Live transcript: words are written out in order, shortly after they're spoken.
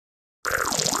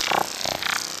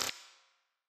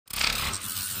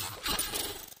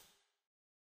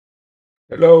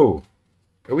Hello.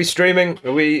 Are we streaming?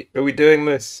 Are we doing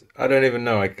this? I don't even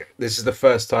know. This is the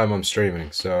first time I'm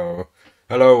streaming. So,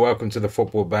 hello, welcome to the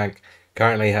Football Bank.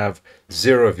 Currently have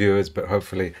 0 viewers, but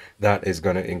hopefully that is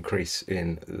going to increase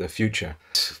in the future.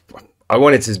 I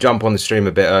wanted to jump on the stream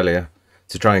a bit earlier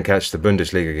to try and catch the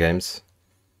Bundesliga games.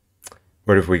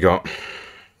 What have we got?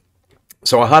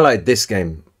 So I highlighted this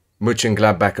game,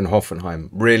 Mönchengladbach and Hoffenheim.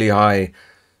 Really high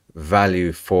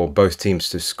value for both teams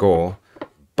to score,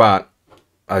 but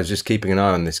I was just keeping an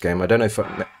eye on this game. I don't know if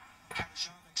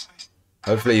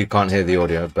hopefully you can't hear the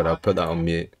audio, but I'll put that on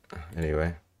mute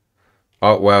anyway.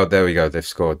 Oh well, there we go. They've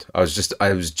scored. I was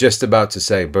just about to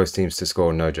say both teams to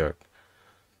score. No joke.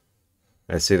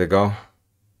 Let's see the goal.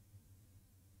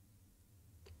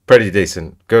 Pretty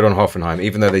decent. Good on Hoffenheim,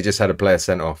 even though they just had a player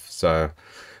sent off. So,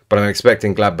 but I'm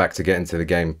expecting Gladbach to get into the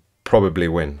game, probably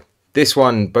win. This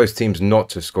one, both teams not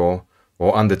to score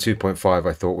or under 2.5.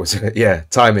 I thought was yeah,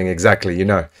 timing exactly.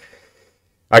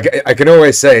 I can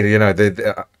always say,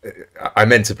 I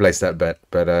meant to place that bet,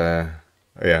 but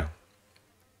yeah.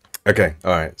 Okay,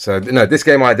 all right. So, no, this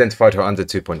game I identified for under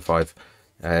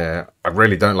 2.5. I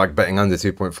really don't like betting under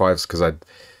 2.5s because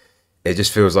it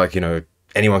just feels like,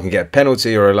 anyone can get a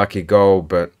penalty or a lucky goal,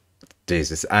 but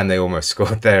Jesus, and they almost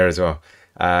scored there as well.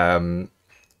 But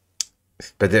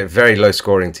they're very low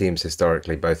scoring teams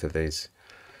historically, both of these.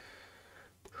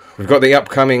 We've got the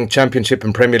upcoming Championship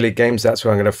and Premier League games. That's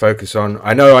what I'm going to focus on.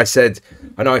 I know I've said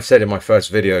in my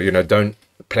first video, don't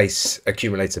place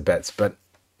accumulator bets, but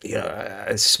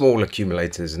small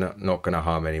accumulators not going to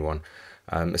harm anyone,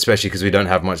 especially because we don't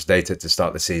have much data to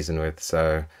start the season with.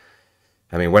 So,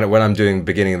 I mean, when I'm doing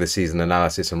beginning of the season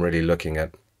analysis, I'm really looking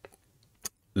at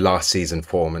last season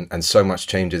form, and so much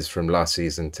changes from last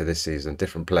season to this season.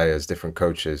 Different players, different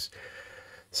coaches.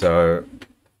 So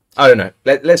I don't know.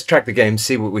 Let's track the game,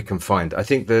 see what we can find. I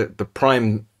think the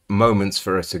prime moments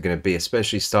for us are going to be,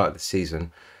 especially start of the season,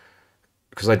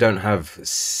 because I don't have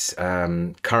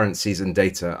current season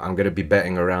data. I'm going to be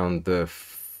betting around the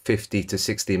 50 to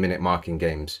 60 minute mark in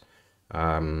games,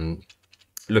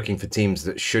 looking for teams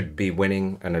that should be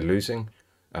winning and are losing.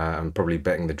 I'm probably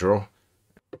betting the draw.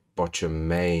 Bochum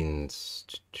Mainz.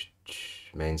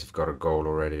 Mainz have got a goal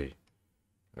already.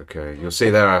 Okay, you'll see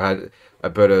there I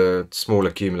put a small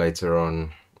accumulator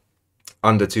on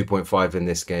under 2.5 in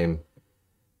this game.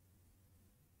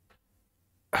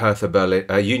 Hertha Berlin,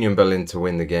 Union Berlin to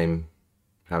win the game.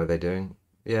 How are they doing?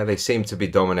 Yeah, they seem to be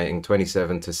dominating.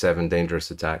 27-7 dangerous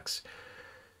attacks.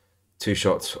 2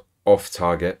 shots off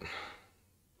target.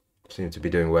 Seem to be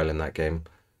doing well in that game.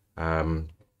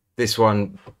 This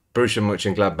one, Borussia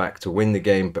Mönchengladbach to win the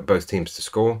game, but both teams to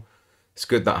score. It's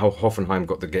good that Hoffenheim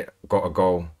got a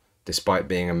goal despite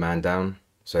being a man down.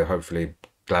 So hopefully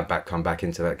Gladbach come back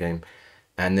into that game.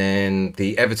 And then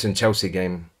the Everton-Chelsea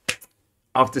game.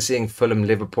 After seeing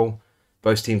Fulham-Liverpool,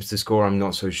 both teams to score, I'm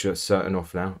not so certain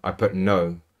of now. I put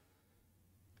no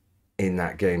in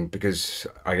that game because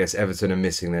I guess Everton are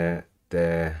missing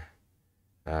their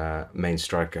main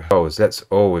striker.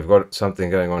 We've got something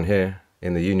going on here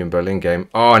in the Union Berlin game.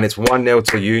 Oh, and it's 1-0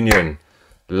 to Union.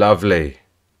 Lovely.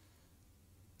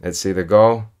 Let's see the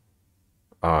goal.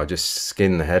 Oh, just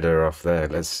skin the header off there.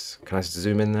 Can I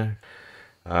zoom in there?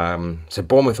 So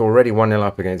Bournemouth already 1-0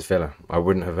 up against Villa. I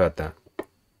wouldn't have heard that.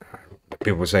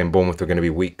 People were saying Bournemouth were going to be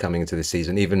weak coming into the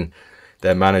season. Even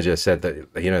their manager said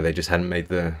that, they just hadn't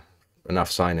made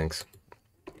enough signings.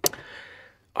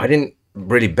 I didn't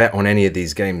really bet on any of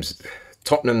these games.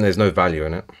 Tottenham, there's no value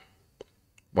in it.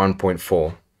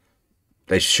 1.4.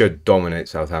 They should dominate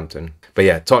Southampton. But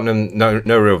yeah, Tottenham,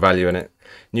 no real value in it.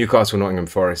 Newcastle, Nottingham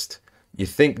Forest. You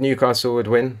think Newcastle would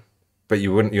win, but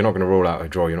you're not going to rule out a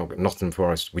draw. Nottingham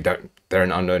Forest, they're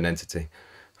an unknown entity.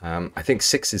 I think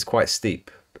 6 is quite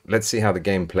steep. Let's see how the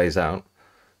game plays out.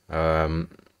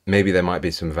 Maybe there might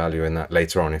be some value in that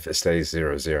later on if it stays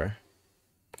 0-0.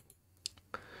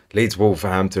 Leeds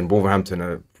Wolverhampton. Wolverhampton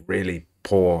are really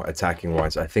poor attacking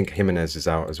wise. I think Jimenez is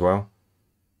out as well.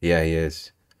 Yeah, he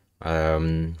is.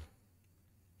 And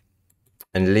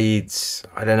Leeds,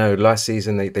 I don't know, last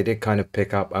season they did kind of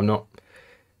pick up. I'm not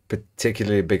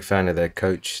particularly a big fan of their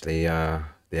coach, the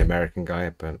American guy,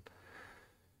 but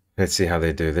let's see how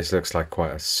they do. This looks like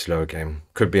quite a slow game.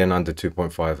 Could be an under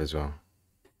 2.5 as well.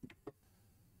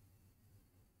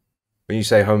 When you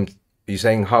say home, are you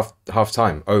saying half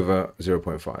time over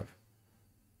 0.5?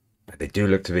 They do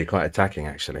look to be quite attacking,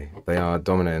 actually. They are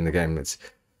dominating the game. It's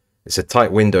a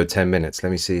tight window, 10 minutes.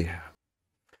 Let me see.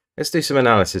 Let's do some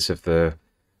analysis of the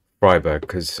Freiburg,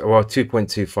 because,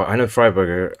 2.25. I know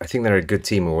Freiburg, I think they're a good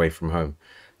team away from home.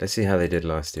 Let's see how they did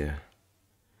last year.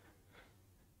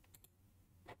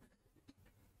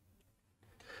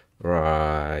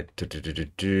 Right.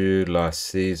 Last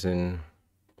season.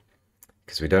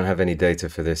 Because we don't have any data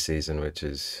for this season, which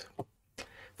is...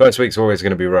 First week's always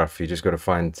going to be rough. You just got to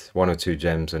find one or two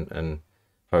gems and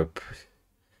hope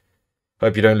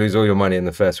you don't lose all your money in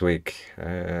the first week. What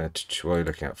are you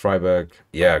looking at? Freiburg.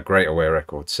 Yeah, great away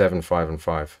record.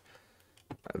 7-5-5.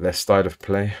 Their style of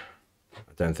play,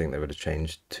 I don't think they would have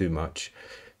changed too much.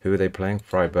 Who are they playing?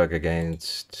 Freiburg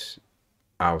against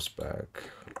Augsburg.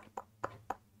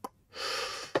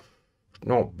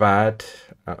 Not bad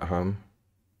at home.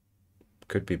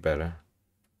 Could be better.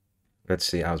 Let's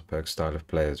see Augsburg's style of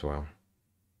play as well.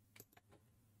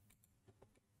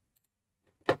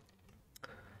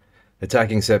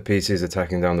 Attacking set pieces,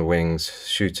 attacking down the wings,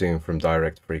 shooting from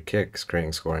direct free kicks,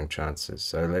 creating scoring chances.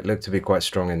 So they look to be quite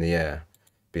strong in the air.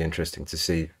 Be interesting to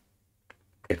see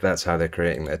if that's how they're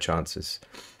creating their chances.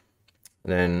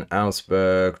 And then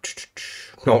Augsburg,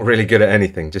 not really good at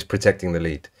anything, just protecting the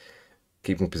lead.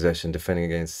 Keeping possession, defending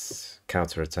against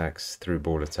counter-attacks, through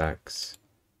ball attacks.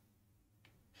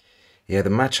 Yeah, the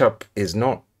matchup is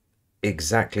not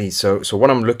exactly... So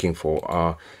what I'm looking for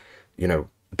are, you know,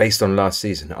 based on last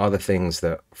season, are the things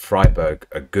that Freiburg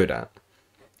are good at.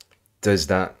 Does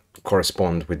that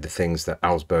correspond with the things that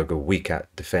Augsburg are weak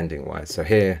at defending-wise? So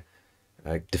here,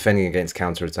 defending against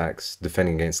counter-attacks,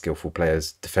 defending against skillful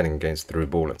players, defending against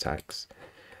through-ball attacks.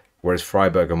 Whereas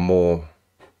Freiburg are more...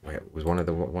 Wait, was one of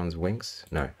the ones wings?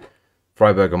 No.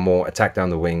 Freiburg are more attack down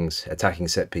the wings, attacking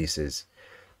set pieces,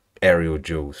 aerial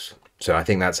duels. So I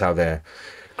think that's how they're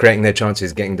creating their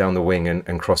chances, getting down the wing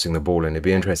and crossing the ball. And it'd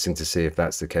be interesting to see if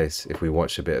that's the case, if we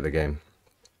watch a bit of the game.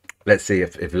 Let's see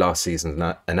if last season's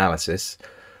analysis...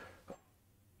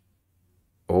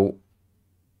 Oh,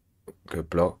 good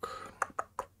block.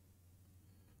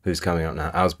 Who's coming up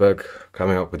now? Augsburg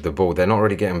coming up with the ball. They're not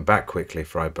really getting back quickly,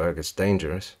 Freiburg. It's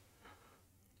dangerous.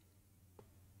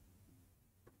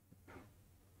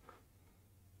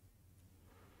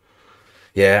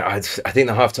 Yeah, I think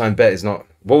the halftime bet is not...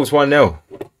 Wolves 1-0.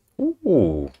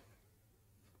 Ooh.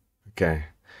 Okay.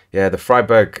 Yeah, the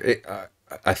Freiburg...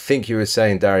 I think you were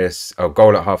saying, Darius... Oh,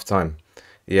 goal at halftime.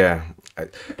 Yeah.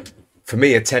 For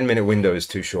me, a 10-minute window is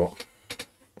too short.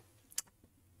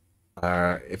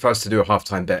 If I was to do a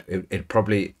halftime bet, it'd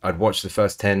probably... I'd watch the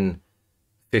first 10,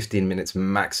 15 minutes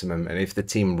maximum. And if the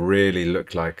team really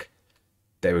looked like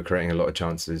they were creating a lot of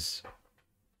chances,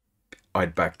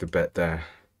 I'd back the bet there.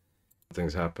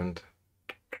 Things happened.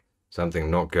 Something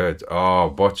not good.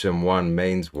 Oh, Bochum 1,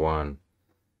 Mainz 1.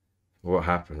 What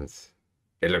happens?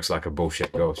 It looks like a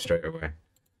bullshit goal straight away.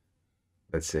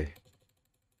 Let's see.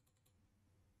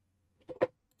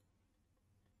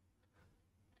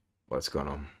 What's going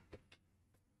on?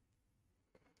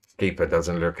 Keeper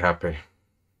doesn't look happy.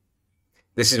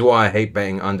 This is why I hate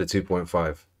betting under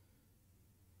 2.5.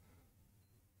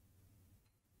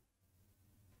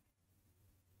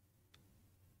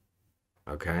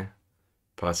 Okay.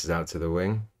 Passes out to the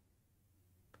wing.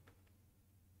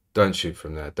 Don't shoot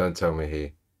from there. Don't tell me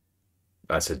he...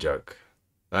 That's a joke.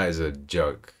 That is a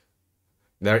joke.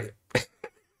 There...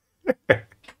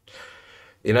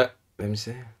 You know... Let me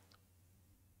see.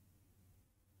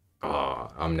 Oh,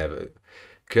 I'm never...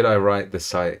 Could I write the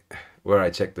site where I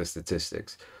check the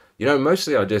statistics? You know,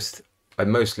 mostly I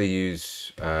mostly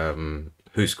use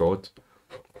Who Scored.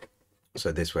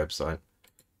 So this website.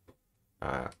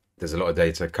 There's a lot of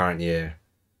data, current year,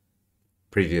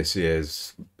 previous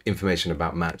years, information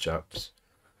about matchups.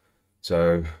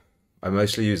 So I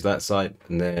mostly use that site.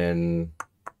 And then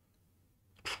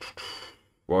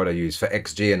what would I use for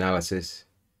XG analysis?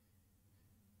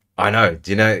 I know.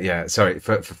 Do you know? Yeah, sorry.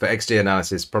 For XG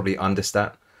analysis, probably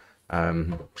Understat.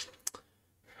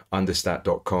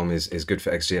 Understat.com is good for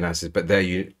XG analysis, but there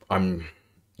you'd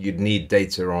need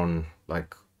data on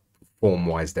like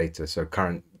form-wise data. So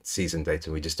current season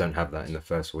data, we just don't have that in the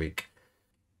first week.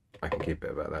 I can keep it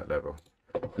about that level.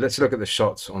 Let's look at the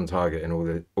shots on target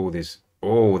and all these.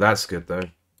 Oh, that's good though.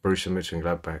 Borussia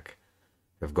Mönchengladbach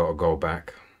have got a goal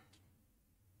back.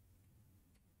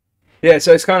 Yeah,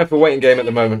 so it's kind of a waiting game at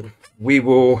the moment.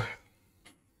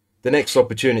 The next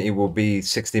opportunity will be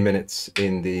 60 minutes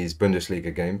in these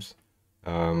Bundesliga games.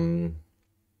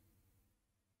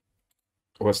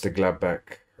 What's the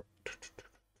Gladbach?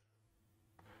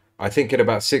 I think in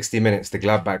about 60 minutes, the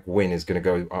Gladbach win is going to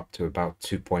go up to about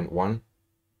 2.1.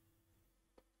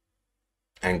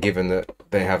 And given that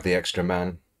they have the extra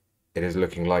man, it is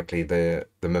looking likely the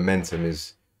momentum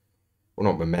is...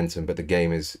 Well, not momentum, but the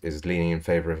game is leaning in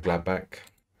favour of Gladbach.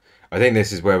 I think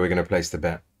this is where we're going to place the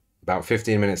bet. About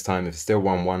 15 minutes time, if it's still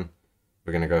 1-1,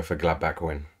 we're going to go for Gladbach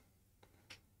win.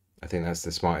 I think that's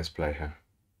the smartest play here.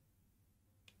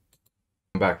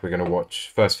 back, we're going to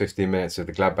watch first 15 minutes of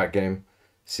the Gladbach game,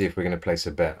 see if we're going to place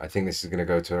a bet. I think this is going to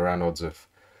go to around odds of,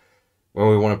 when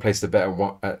we want to place the bet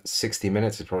at 60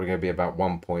 minutes, it's probably going to be about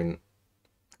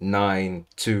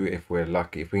 1.92 if we're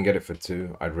lucky. If we can get it for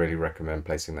 2, I'd really recommend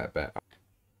placing that bet.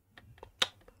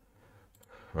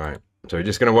 Right, so we're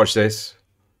just going to watch this.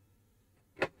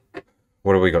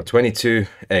 What have we got?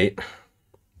 22-8,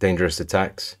 dangerous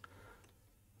attacks.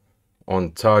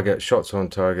 On target, shots on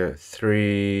target,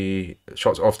 3,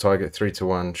 shots off target,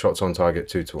 3-1, shots on target,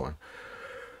 2-1.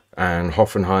 And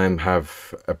Hoffenheim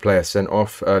have a player sent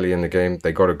off early in the game.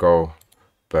 They got a goal,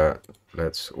 but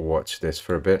let's watch this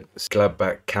for a bit.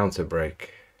 Gladbach counter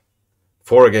break.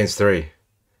 4 against 3.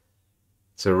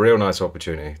 It's a real nice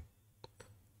opportunity.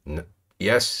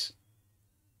 Yes.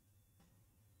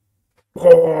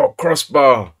 Oh,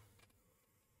 crossbar.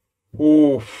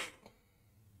 Oh.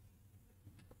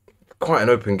 Quite an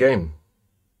open game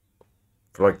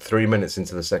for like 3 minutes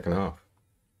into the second half.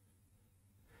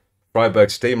 Freiburg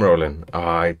steamrolling.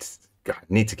 I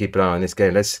need to keep an eye on this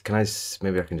game.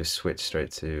 Maybe I can just switch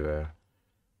straight to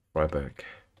Freiburg.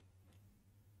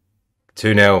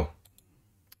 2-0.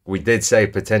 We did say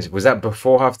potential. Was that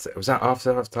before half? Was that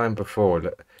after half time?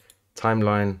 Before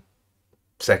timeline?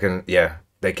 Second. Yeah,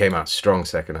 they came out strong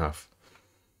second half.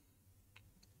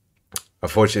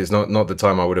 Unfortunately, it's not the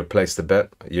time I would have placed the bet.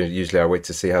 Usually I wait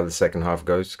to see how the second half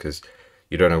goes because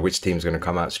you don't know which team's going to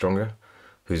come out stronger,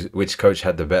 which coach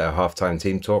had the better halftime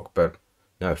team talk. But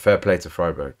no, fair play to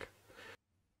Freiburg.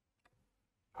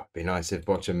 It'd be nice if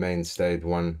Bochum Mainz stayed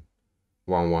 1-1.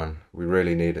 We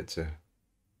really need it to.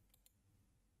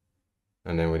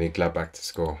 And then we need Gladbach to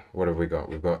score. What have we got?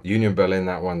 We've got Union Berlin.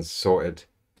 That one's sorted.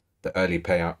 The early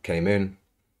payout came in.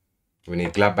 We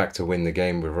need Gladbach to win the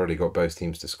game. We've already got both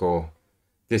teams to score.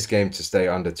 This game to stay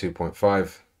under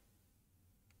 2.5.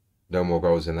 No more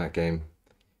goals in that game.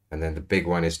 And then the big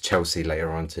one is Chelsea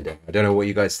later on today. I don't know what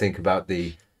you guys think about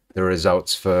the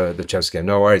results for the Chelsea game.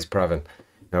 No worries, Pravin.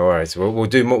 No worries.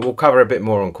 We'll cover a bit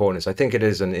more on corners. I think it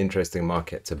is an interesting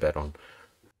market to bet on.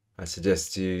 I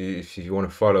suggest you, if you want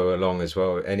to follow along as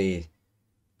well, any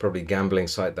probably gambling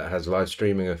site that has live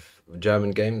streaming of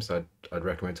German games, I'd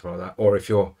recommend to follow that. Or if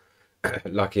you're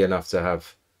lucky enough to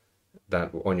have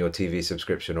that on your TV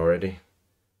subscription already,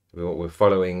 we're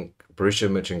following Borussia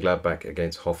Mönchengladbach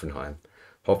against Hoffenheim.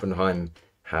 Hoffenheim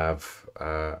have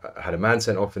had a man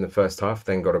sent off in the first half,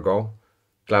 then got a goal.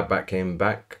 Gladbach came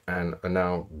back and are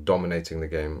now dominating the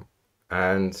game.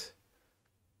 And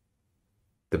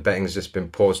the betting's just been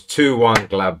paused. 2-1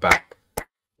 Gladbach.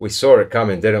 We saw it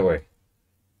coming, didn't we?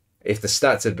 If the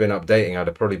stats had been updating, I'd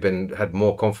have probably had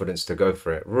more confidence to go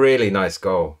for it. Really nice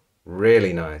goal.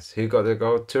 Really nice. Who got the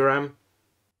goal? Thuram?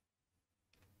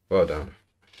 Well done.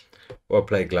 Well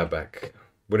played, Gladbach.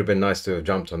 Would have been nice to have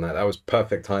jumped on that. That was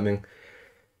perfect timing.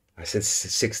 I said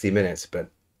 60 minutes, but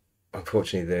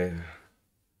unfortunately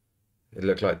it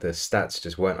looked like the stats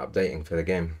just weren't updating for the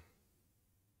game.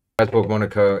 Strasbourg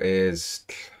Monaco is...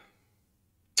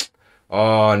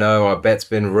 Oh no, our bet's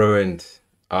been ruined.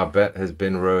 Our bet has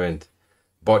been ruined.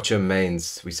 Bochum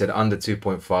Mainz. We said under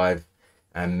 2.5,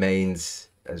 and Mainz,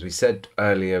 as we said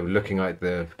earlier, looking like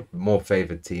the more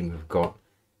favoured team, have got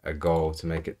a goal to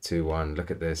make it 2-1.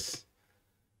 Look at this.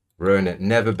 Ruin it.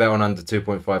 Never bet on under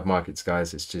 2.5 markets,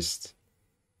 guys. It's just,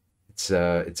 it's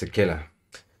a killer.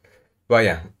 But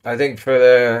yeah, I think for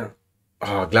the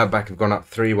Gladbach have gone up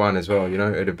 3-1 as well. You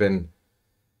know, it'd have been,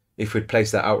 if we'd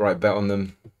placed that outright bet on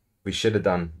them, we should have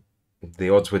done.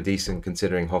 The odds were decent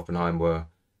considering Hoffenheim were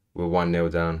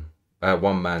 1-0 down,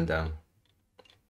 1 man down.